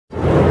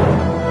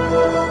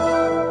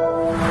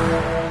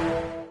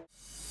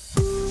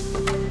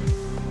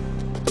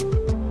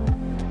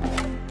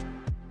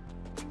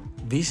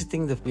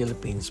Visiting the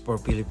Philippines for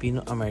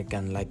Filipino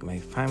American like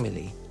my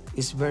family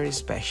is very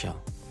special.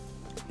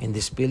 In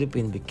this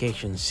Philippine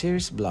Vacation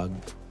Series vlog,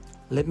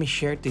 let me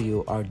share to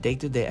you our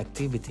day-to-day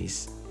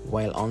activities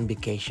while on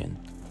vacation.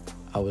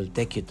 I will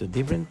take you to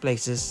different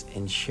places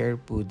and share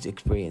food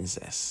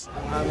experiences.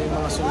 Aming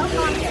mga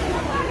sundo.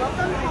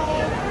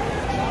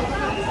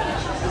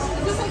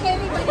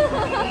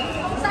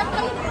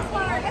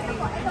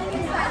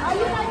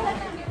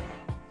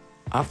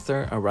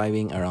 After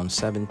arriving around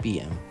 7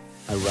 p.m.,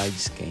 our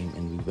rides came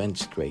and we went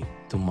straight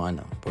to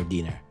Manam for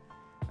dinner,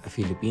 a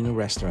Filipino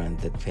restaurant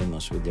that's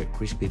famous with their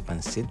crispy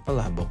pancit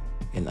palabok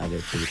and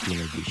other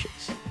Filipino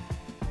dishes.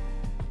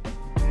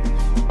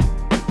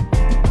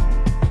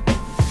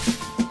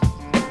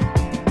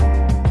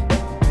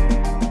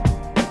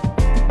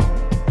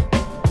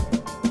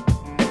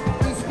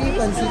 Crispy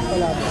pancit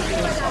palabok.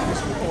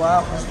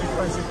 Wow, crispy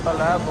pancit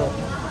palabok.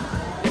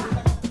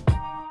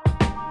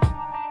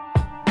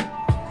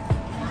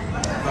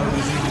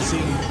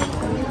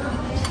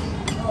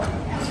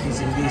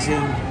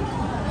 Gising.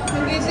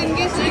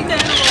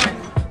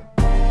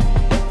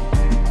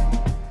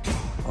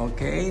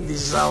 Okay,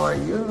 this is our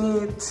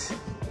unit.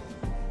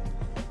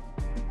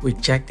 We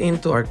checked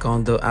into our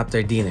condo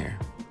after dinner,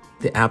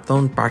 the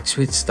Uptown Park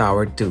Suites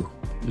Tower 2,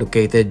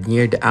 located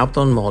near the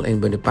Uptown Mall in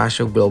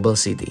Bonifacio Global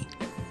City.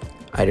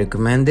 I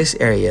recommend this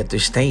area to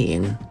stay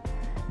in,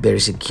 very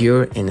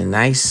secure and a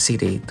nice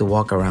city to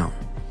walk around.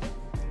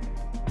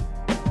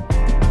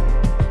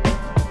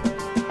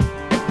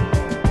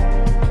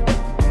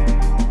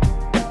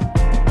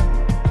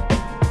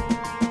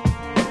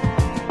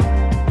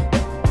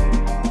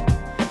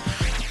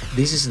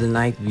 This is the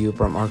night view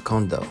from our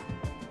condo,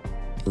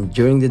 and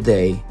during the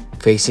day,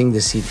 facing the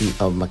city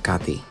of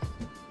Makati.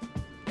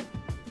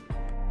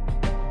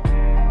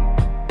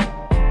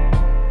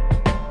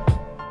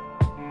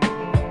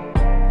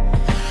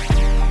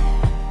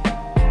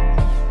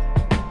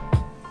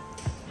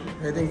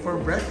 Heading for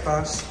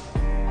breakfast.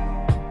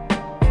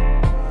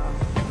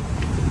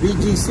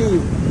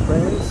 BGC,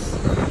 friends.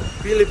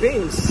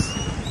 Philippines.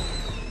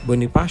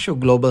 Bonifacio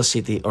Global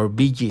City or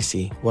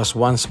BGC was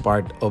once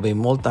part of a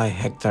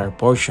multi-hectare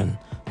portion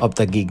of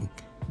Taguig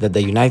that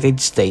the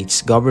United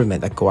States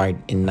government acquired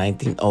in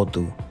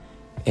 1902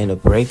 and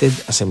operated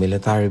as a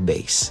military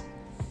base.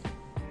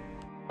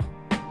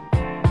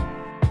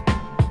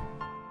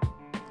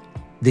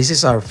 This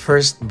is our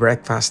first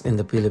breakfast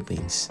in the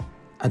Philippines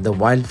at the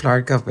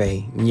Wildflower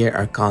Cafe near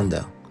our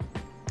condo.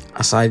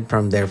 Aside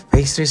from their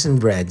pastries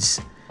and breads,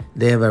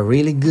 they have a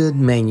really good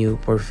menu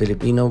for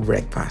Filipino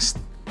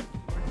breakfast.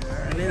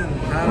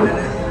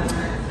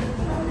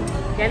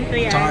 Ganito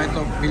yan. Tsaka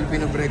ito,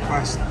 Filipino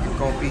breakfast and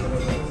coffee.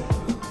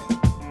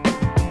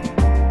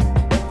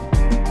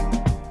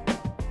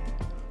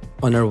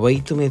 On our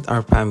way to meet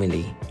our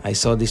family, I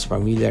saw this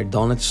familiar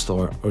donut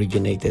store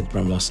originated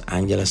from Los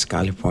Angeles,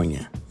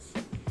 California.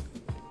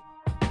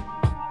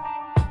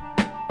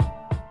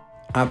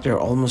 After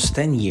almost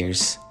 10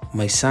 years,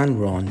 my son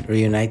Ron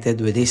reunited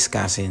with his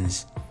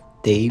cousins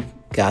Dave,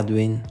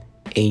 Godwin,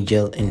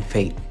 Angel, and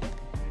Faith,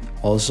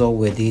 also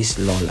with his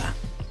Lola.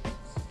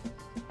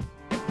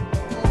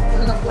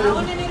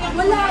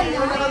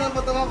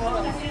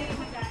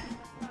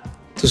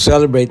 To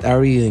celebrate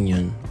our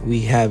reunion,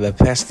 we have a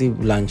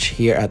festive lunch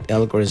here at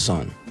El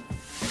Corazon,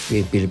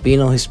 a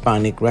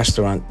Filipino-Hispanic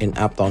restaurant in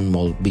Uptown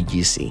Mall,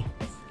 BGC.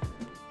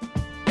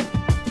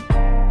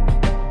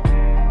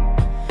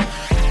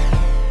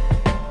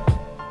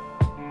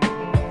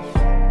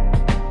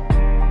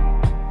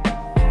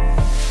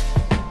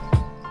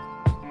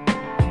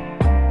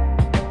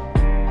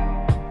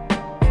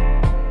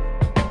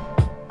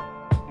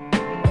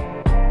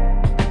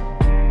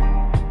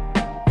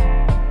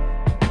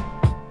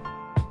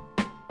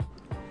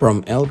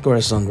 From El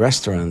Corazon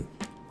restaurant,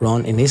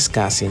 Ron and his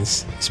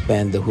cousins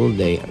spend the whole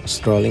day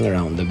strolling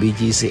around the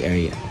BGC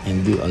area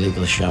and do a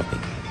little shopping.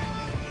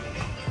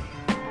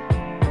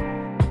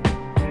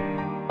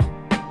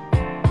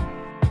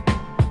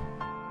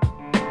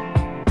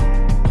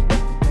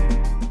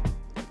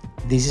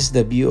 This is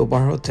the view of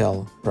our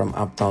hotel from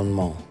Uptown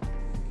Mall.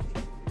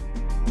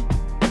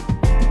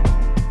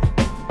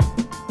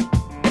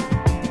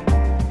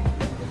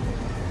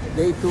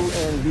 Day 2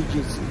 and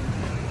BGC.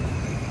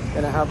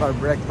 Gonna have our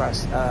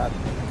breakfast at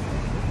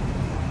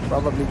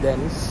probably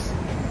Denny's.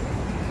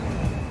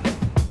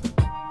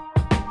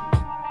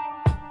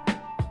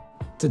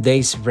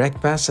 Today's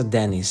breakfast at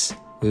Denny's,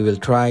 we will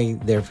try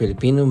their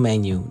Filipino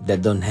menu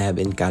that don't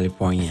have in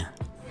California.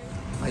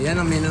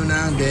 Ayan ang menu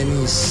ng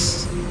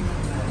Denny's.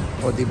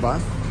 O diba?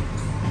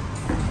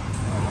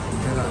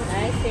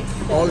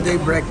 All day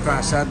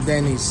breakfast at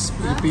Denny's,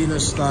 Filipino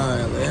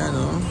style. Ayan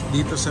o,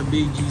 dito sa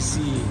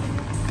BGC.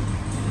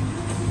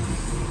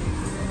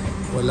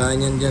 Wala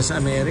niyan dyan sa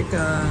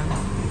Amerika.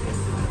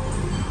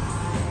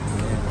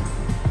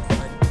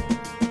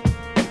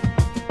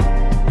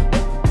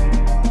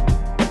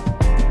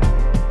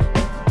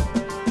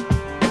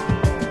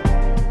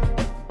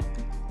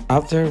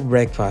 After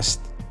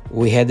breakfast,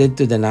 we headed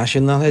to the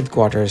national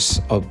headquarters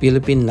of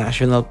Philippine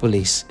National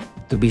Police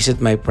to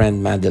visit my friend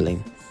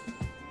Madeline.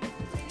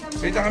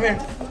 Rita, come here.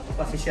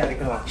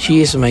 She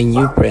is my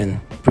new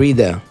friend,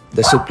 Frida,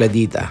 the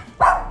supladita.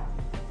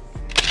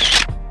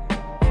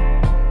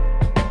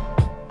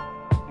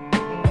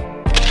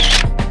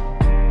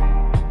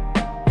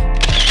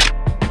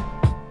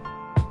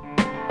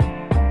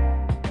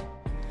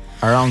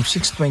 Around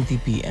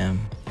 6:20 p.m.,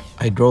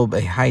 I drove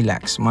a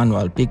Hilux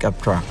manual pickup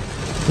truck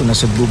to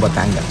Nasugbu,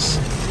 Batangas.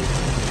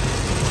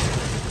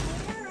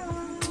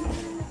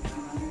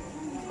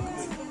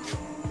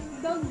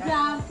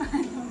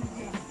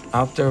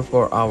 After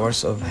 4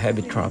 hours of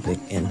heavy traffic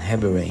and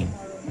heavy rain,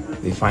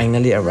 we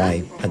finally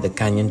arrived at the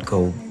Canyon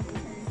Cove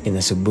in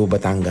Nasugbu,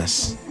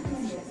 Batangas.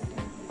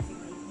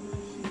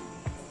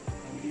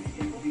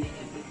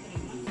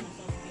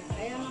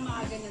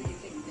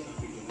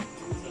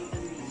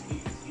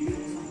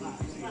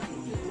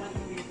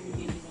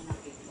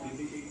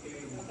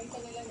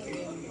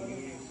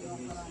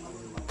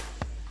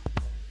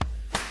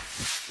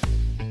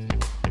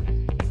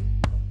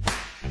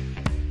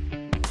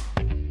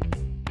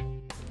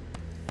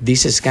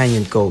 This is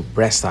Canyon Cove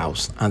Rest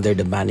House under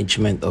the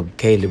management of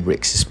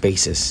KLebrix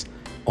Spaces,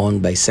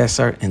 owned by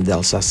Cesar and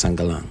Delsa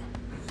Sangalang.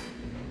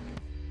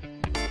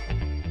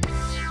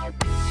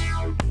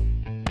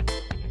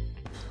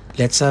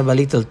 Let's have a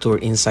little tour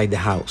inside the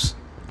house.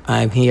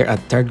 I'm here at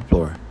 3rd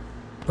floor.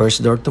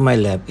 First door to my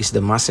left is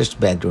the master's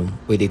bedroom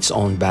with its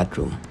own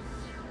bathroom.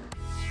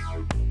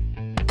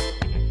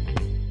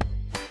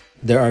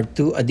 There are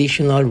 2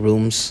 additional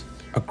rooms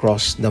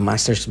across the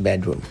master's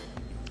bedroom.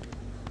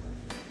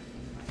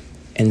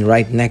 And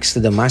right next to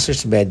the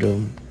master's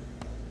bedroom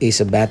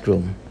is a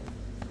bathroom.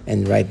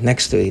 And right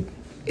next to it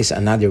is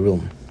another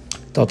room.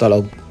 Total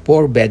of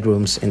 4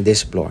 bedrooms in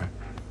this floor.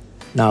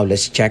 Now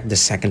let's check the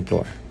 2nd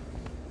floor.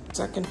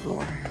 2nd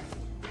floor.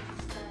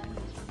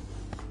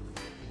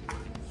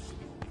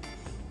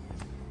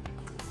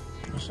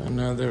 There's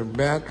another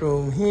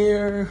bathroom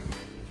here.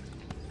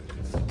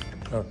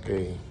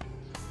 Okay.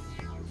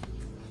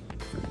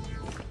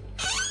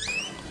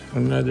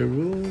 Another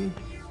room.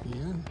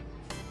 Yeah.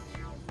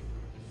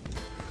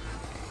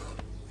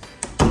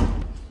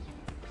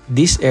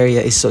 This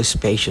area is so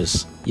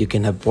spacious. You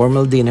can have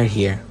formal dinner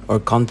here or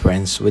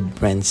conference with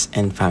friends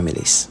and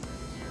families.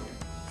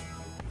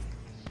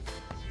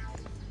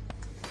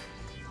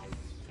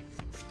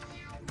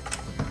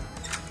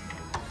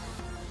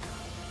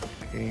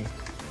 Okay.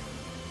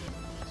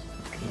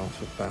 You can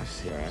also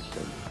pass here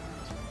actually.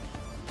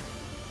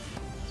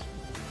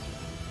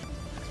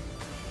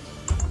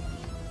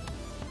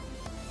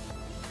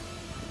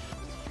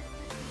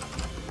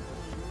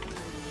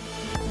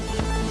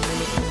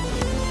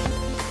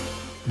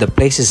 The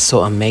place is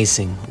so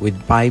amazing with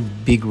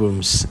 5 big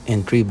rooms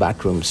and 3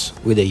 bathrooms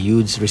with a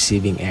huge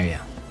receiving area.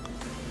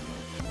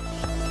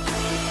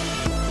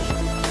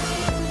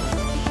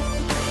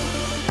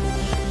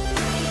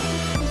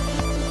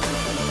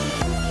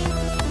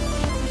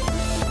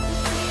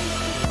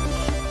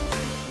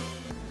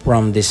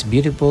 From this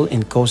beautiful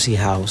and cozy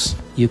house,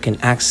 you can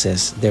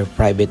access their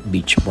private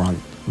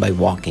beachfront by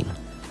walking.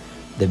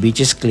 The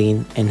beach is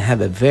clean and have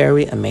a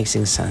very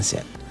amazing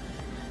sunset.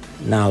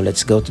 Now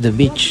let's go to the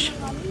beach.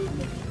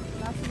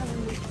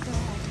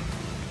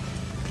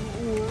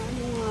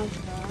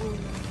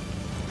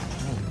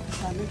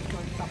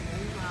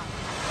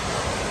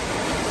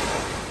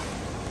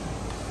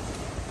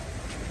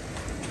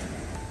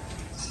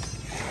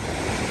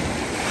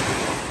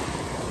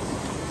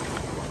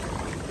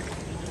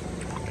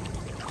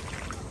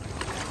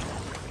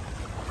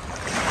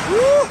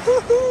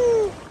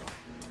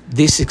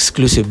 This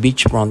exclusive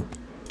beachfront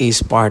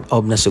is part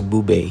of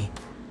Nasugbu Bay,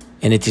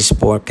 and it is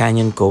for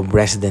Canyon Cove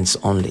residents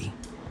only.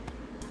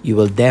 You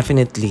will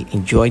definitely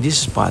enjoy this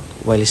spot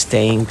while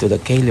staying to the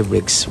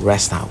KLebrix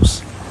Rest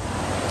House.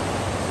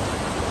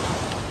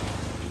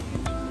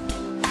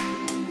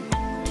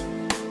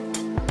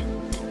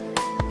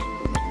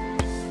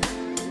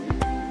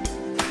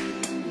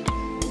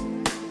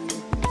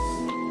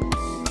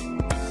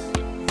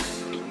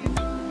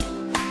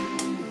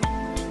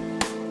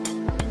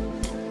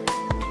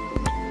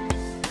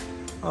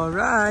 All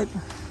right.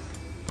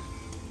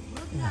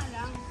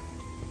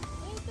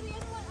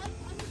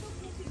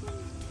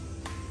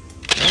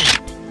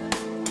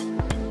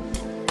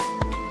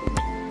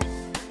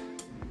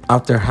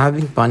 After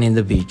having fun in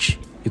the beach,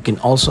 you can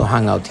also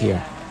hang out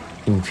here.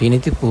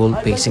 Infinity pool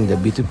facing the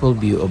beautiful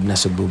view of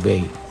Nasugbu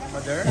Bay,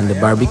 and the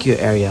barbecue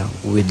area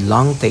with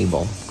long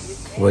table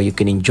where you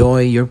can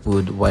enjoy your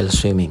food while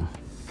swimming.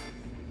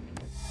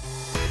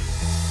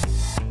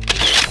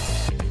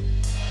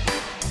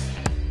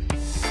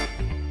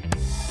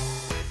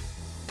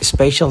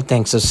 Special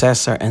thanks to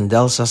Cesar and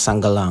Delsa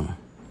Sangalang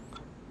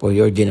for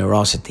your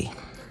generosity.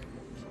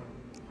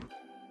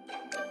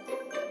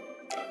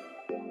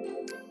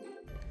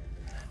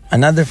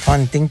 Another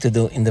fun thing to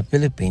do in the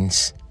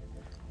Philippines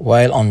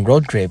while on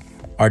road trip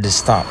are the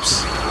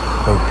stops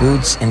for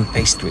foods and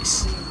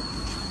pastries.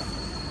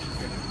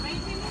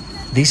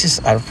 This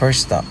is our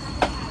first stop,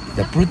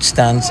 the fruit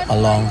stands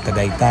along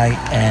Tagaytay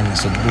and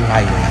Nasugbu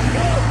Highway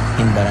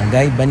in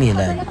Barangay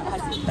Banilad,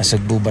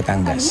 Nasugbu,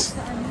 Batangas.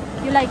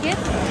 You like it?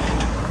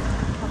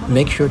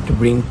 Make sure to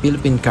bring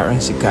Philippine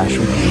currency cash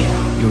with you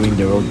during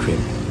the road trip.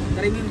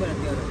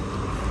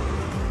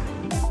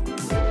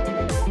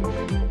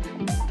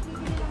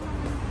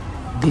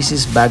 This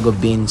is Bag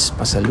of Beans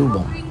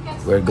Pasalubong.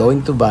 We're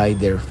going to buy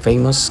their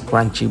famous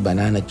crunchy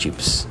banana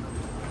chips.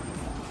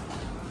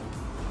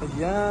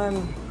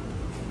 Ayan.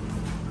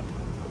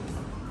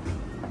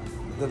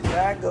 The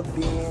bag of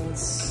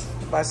beans,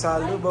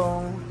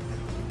 pasalubong.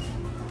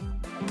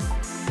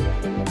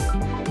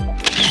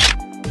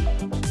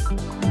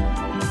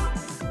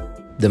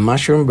 The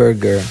mushroom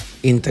burger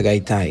in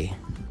Tagaytay.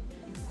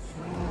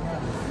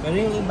 Ano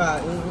yung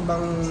iba? Yung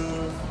ibang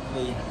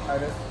way?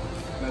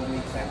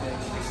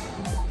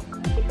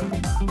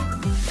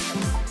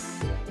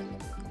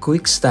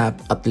 Quick stop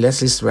at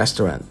Leslie's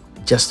restaurant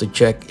just to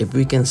check if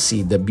we can see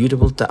the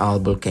beautiful Taal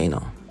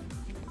volcano.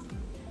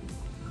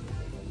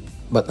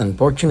 But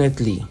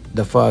unfortunately,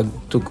 the fog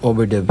took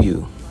over the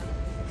view.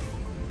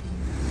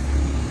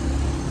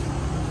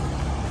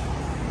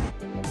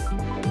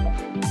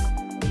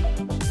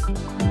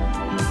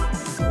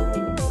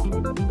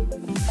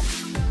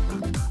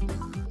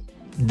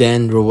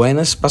 Then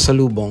Rowena's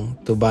Pasalubong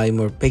to buy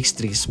more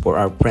pastries for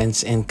our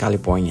friends in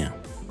California.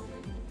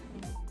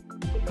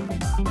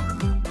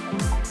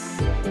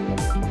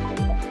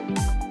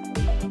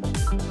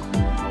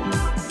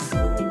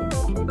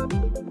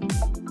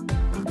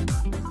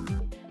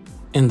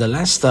 And the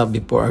last stop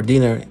before our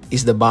dinner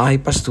is the Bahay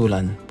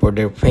Pastulan for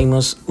their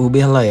famous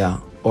ube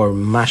halaya or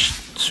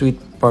mashed sweet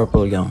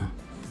purple yam.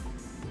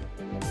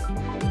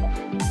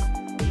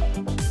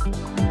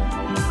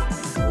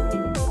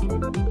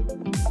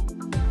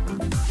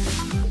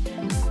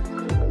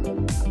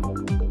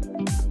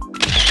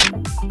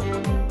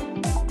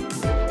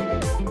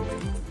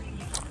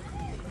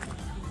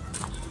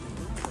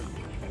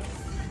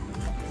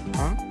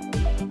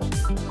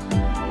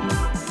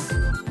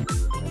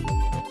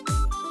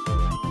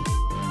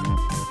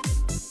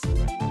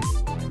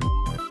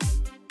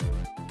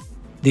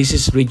 This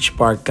is Ridge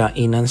Park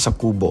Kainan sa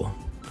Kubo,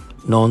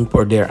 known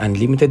for their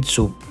unlimited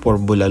soup for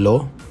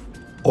bulalo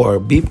or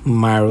beef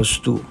marrow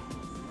stew.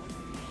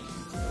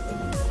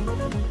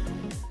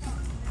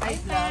 Hi,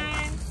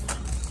 friends!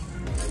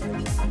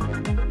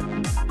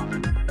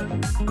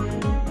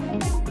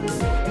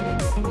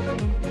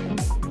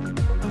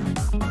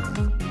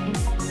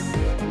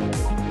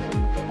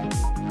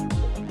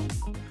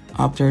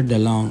 After the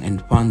long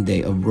and fun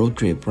day of road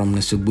trip from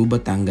Nasugbu,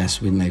 Batangas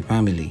with my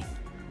family,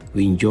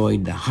 we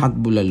enjoyed the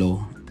hot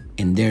bulalo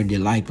and their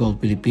delightful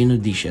Filipino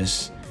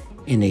dishes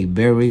in a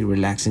very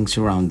relaxing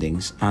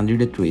surroundings under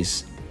the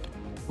trees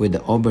with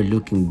the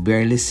overlooking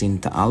barely seen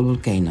Taal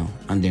volcano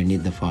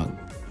underneath the fog.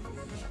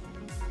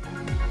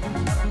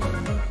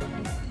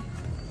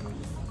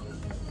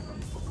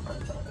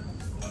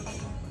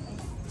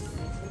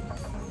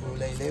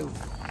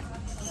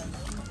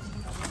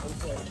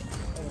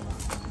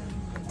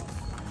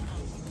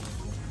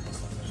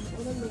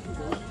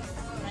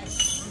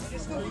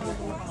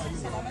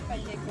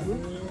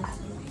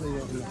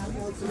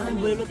 Ang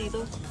bulalo,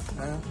 tito.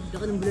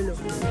 Laki ng bulalo.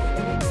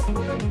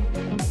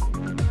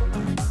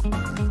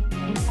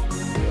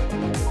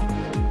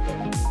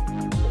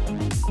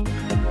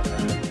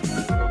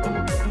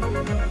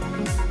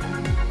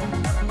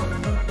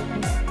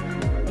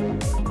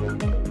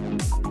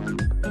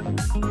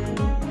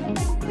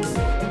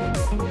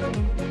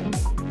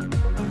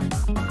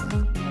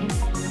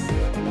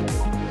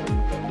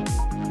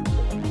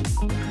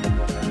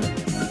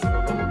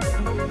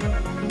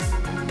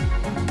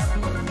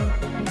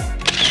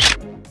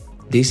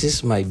 This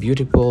is my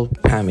beautiful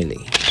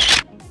family.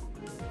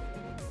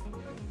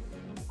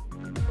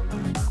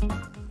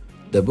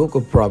 The book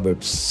of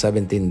Proverbs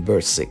 17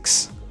 verse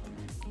 6.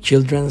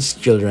 Children's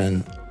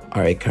children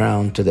are a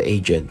crown to the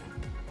aged,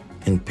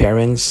 and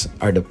parents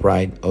are the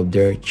pride of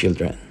their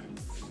children.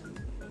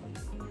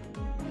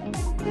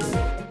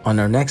 On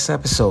our next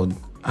episode,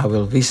 I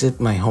will visit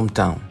my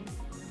hometown,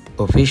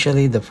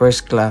 officially the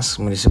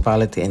first-class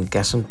municipality in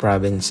Quezon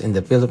Province in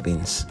the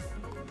Philippines,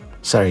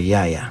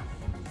 Sariaya.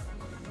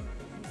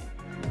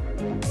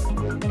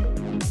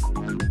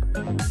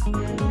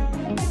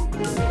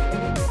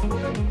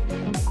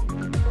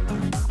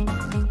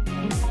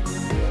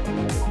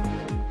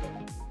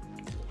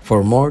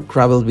 For more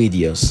travel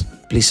videos,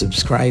 please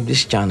subscribe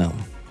this channel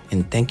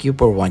and thank you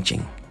for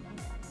watching.